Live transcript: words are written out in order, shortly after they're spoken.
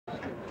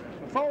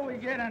Before we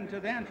get into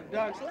the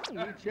introduction,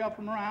 you'd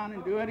shuffle them around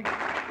and do it again.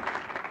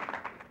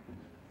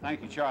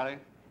 Thank you, Charlie.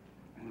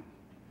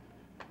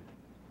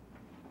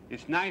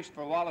 It's nice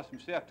for Wallace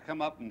himself to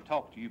come up and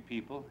talk to you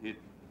people. It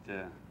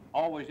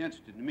always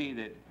interested me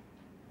that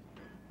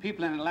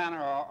people in Atlanta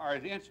are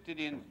as interested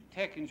in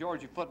Tech and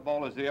Georgia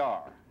football as they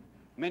are.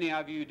 Many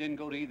of you didn't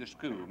go to either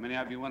school. Many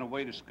of you went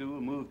away to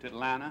school, moved to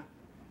Atlanta,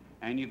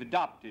 and you've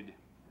adopted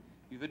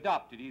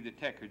either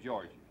Tech or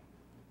Georgia.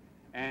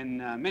 And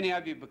many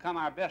of you have become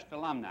our best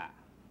alumni.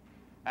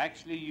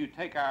 Actually, you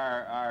take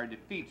our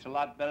defeats a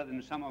lot better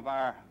than some of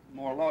our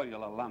more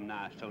loyal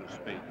alumni, so to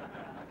speak.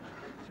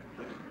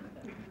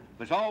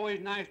 But it's always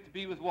nice to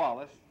be with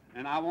Wallace,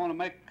 and I want to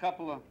make a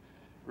couple of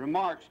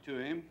remarks to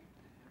him.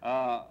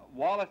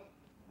 Wallace,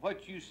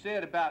 what you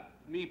said about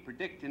me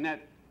predicting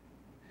that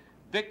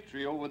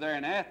victory over there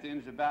in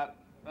Athens about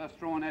us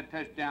throwing that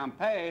touchdown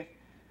pass,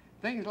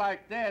 things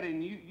like that,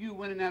 and you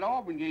winning that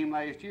Auburn game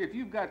last year, if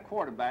you've got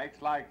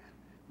quarterbacks like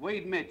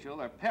Wade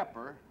Mitchell or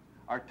Pepper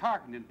or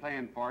Tarkenton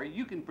playing for you,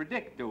 you can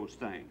predict those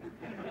things.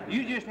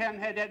 You just haven't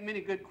had that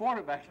many good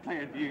quarterbacks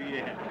playing for you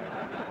yet.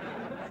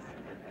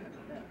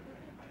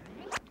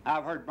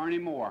 I've heard Bernie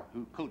Moore,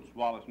 who coached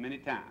Wallace many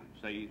times,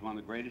 say he's one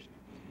of the greatest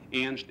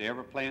ends to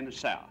ever play in the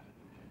South.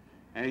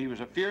 And he was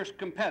a fierce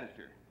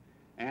competitor.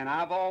 And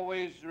I've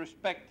always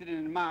respected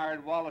and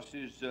admired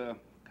Wallace's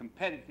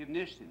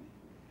competitiveness and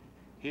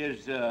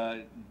his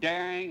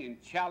daring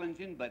and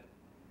challenging, but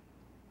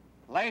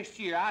last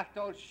year I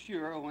thought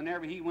sure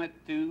whenever he went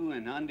through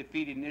and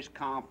undefeated in this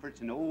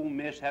conference and Ole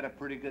Miss had a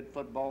pretty good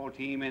football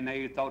team and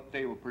they thought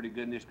they were pretty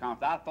good in this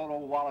conference, I thought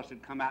old Wallace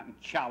would come out and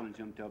challenge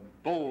them to a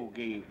bowl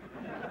game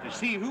to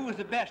see who was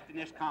the best in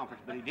this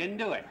conference, but he didn't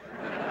do it.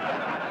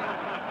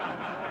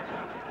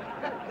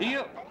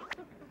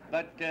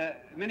 But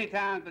many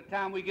times, by the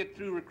time we get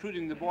through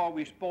recruiting the boy,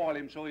 we spoil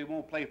him so he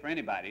won't play for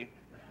anybody.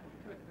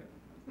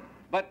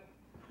 But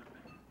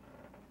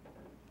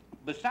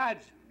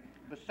besides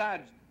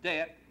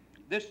that,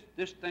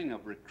 this thing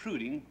of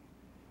recruiting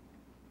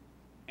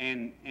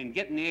and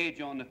getting the edge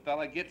on the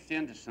fella gets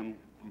into some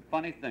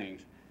funny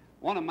things.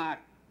 One of my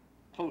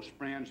close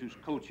friends who's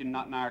coaching,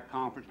 not in our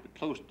conference, but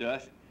close to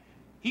us,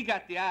 he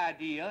got the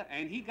idea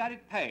and he got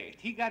it passed.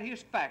 He got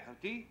his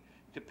faculty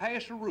to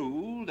pass a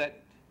rule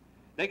that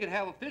they could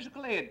have a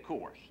physical ed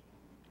course,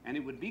 and it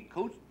would be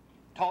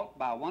taught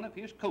by one of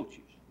his coaches.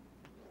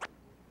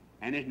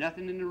 And there's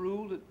nothing in the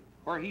rule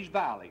where he's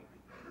violating.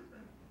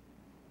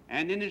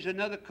 And then there's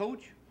another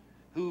coach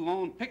who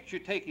on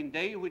picture-taking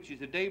day, which is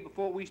the day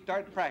before we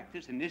start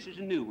practice, and this is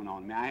a new one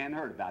on me, I hadn't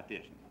heard about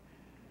this.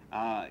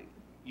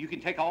 You can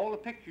take all the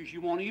pictures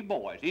you want of your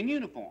boys in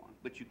uniform,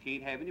 but you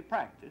can't have any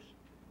practice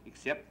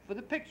except for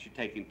the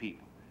picture-taking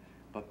people.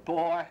 But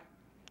boy,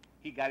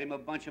 he got him a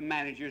bunch of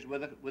managers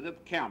with a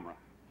camera,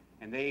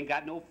 and they ain't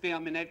got no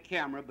film in that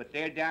camera, but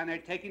they're down there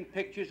taking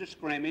pictures of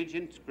scrimmage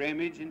and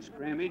scrimmage and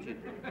scrimmage,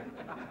 and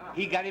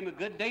he got him a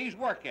good day's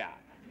workout.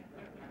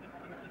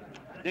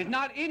 There's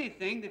not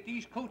anything that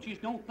these coaches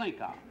don't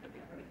think of.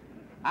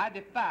 I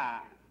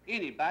defy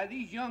anybody.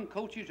 These young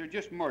coaches are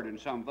just murdering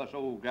some of us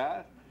old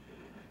guys.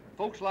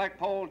 Folks like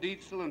Paul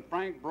Dietzel and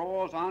Frank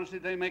Broyles, honestly,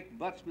 they make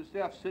butts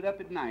myself sit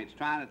up at nights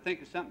trying to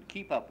think of something to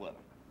keep up with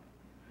them.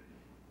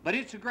 But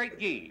it's a great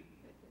game.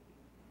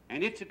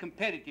 And it's a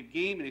competitive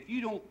game, and if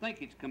you don't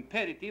think it's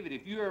competitive, and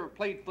if you ever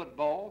played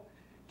football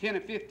 10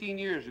 or 15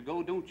 years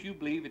ago, don't you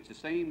believe it's the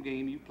same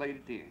game you played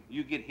it then.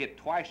 You get hit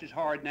twice as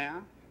hard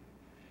now.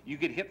 You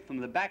get hit from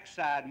the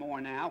backside more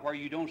now, where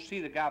you don't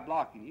see the guy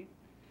blocking you.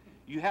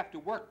 You have to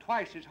work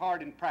twice as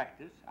hard in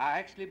practice. I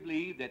actually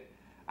believe that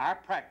our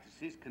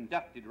practices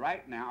conducted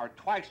right now are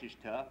twice as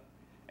tough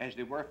as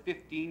they were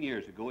 15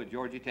 years ago at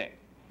Georgia Tech.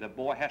 The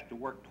boy has to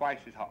work twice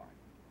as hard.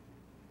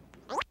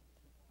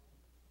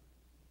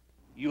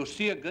 You'll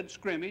see a good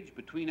scrimmage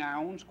between our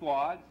own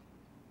squads.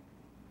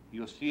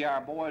 You'll see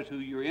our boys who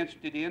you're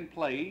interested in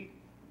play,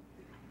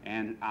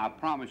 and I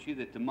promise you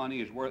that the money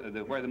is where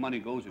the money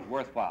goes is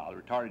worthwhile.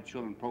 The Retarded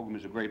Children Program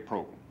is a great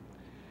program.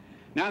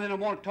 Now then, I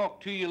want to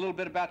talk to you a little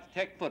bit about the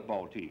Tech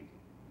football team.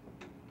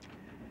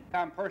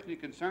 I'm personally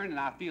concerned, and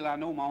I feel I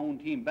know my own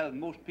team better than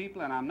most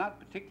people, and I'm not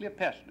particularly a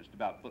pessimist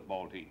about the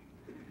football team.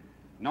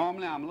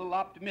 Normally, I'm a little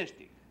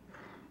optimistic.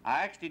 I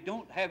actually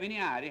don't have any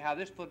idea how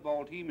this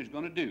football team is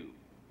going to do,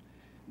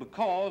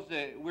 because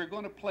we're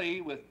going to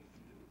play with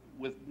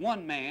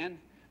one man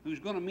who's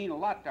going to mean a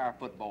lot to our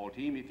football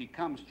team if he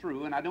comes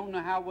through, and I don't know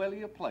how well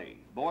he'll play.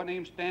 A boy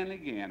named Stanley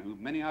Gann, who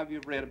many of you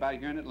have read about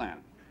here in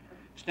Atlanta.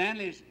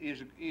 Stanley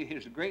is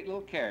a great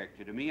little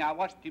character to me. I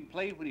watched him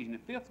play when he's in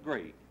the 5th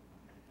grade.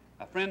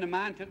 A friend of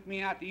mine took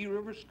me out to E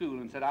River School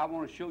and said, I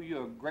want to show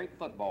you a great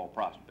football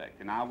prospect.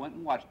 And I went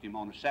and watched him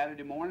on a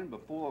Saturday morning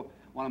before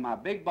one of my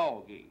big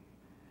ball games.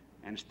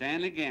 And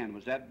Stanley Gann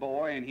was that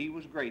boy, and he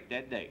was great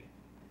that day.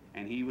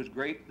 And he was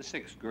great the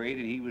 6th grade,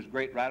 and he was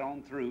great right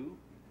on through.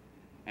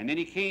 And then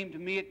he came to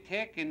me at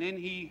Tech, and then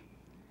he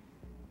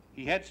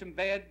had some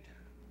bad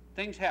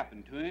things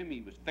happen to him.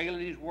 He was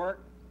failing his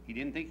work. He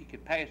didn't think he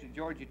could pass at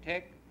Georgia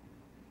Tech.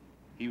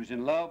 He was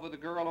in love with a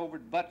girl over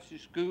at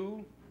Butts'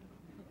 school.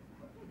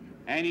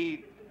 and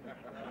he'd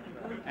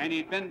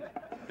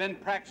been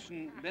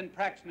practicing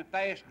a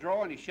fast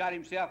draw, and he shot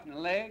himself in the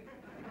leg.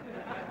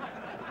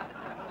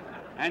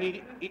 And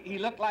he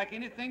looked like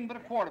anything but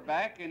a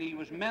quarterback, and he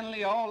was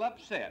mentally all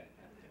upset.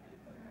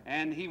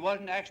 And he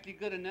wasn't actually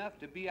good enough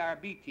to be our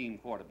B-team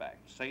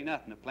quarterback, to say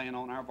nothing of playing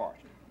on our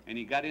varsity. And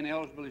he got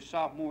ineligible his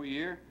sophomore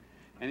year,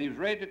 and he was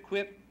ready to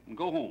quit and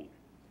go home.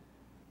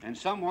 And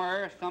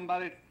somewhere,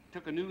 somebody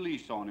took a new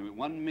lease on him. It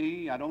wasn't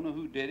me. I don't know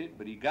who did it,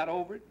 but he got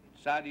over it,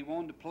 decided he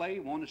wanted to play,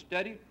 wanted to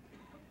study.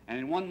 And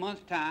in 1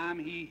 month's time,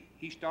 he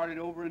started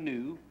over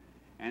anew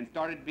and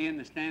started being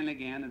the Stanley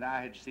again that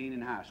I had seen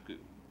in high school.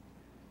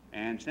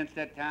 And since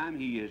that time,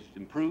 he has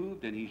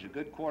improved, and he's a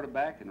good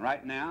quarterback. And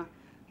right now,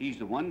 he's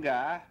the one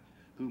guy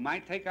who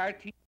might take our team.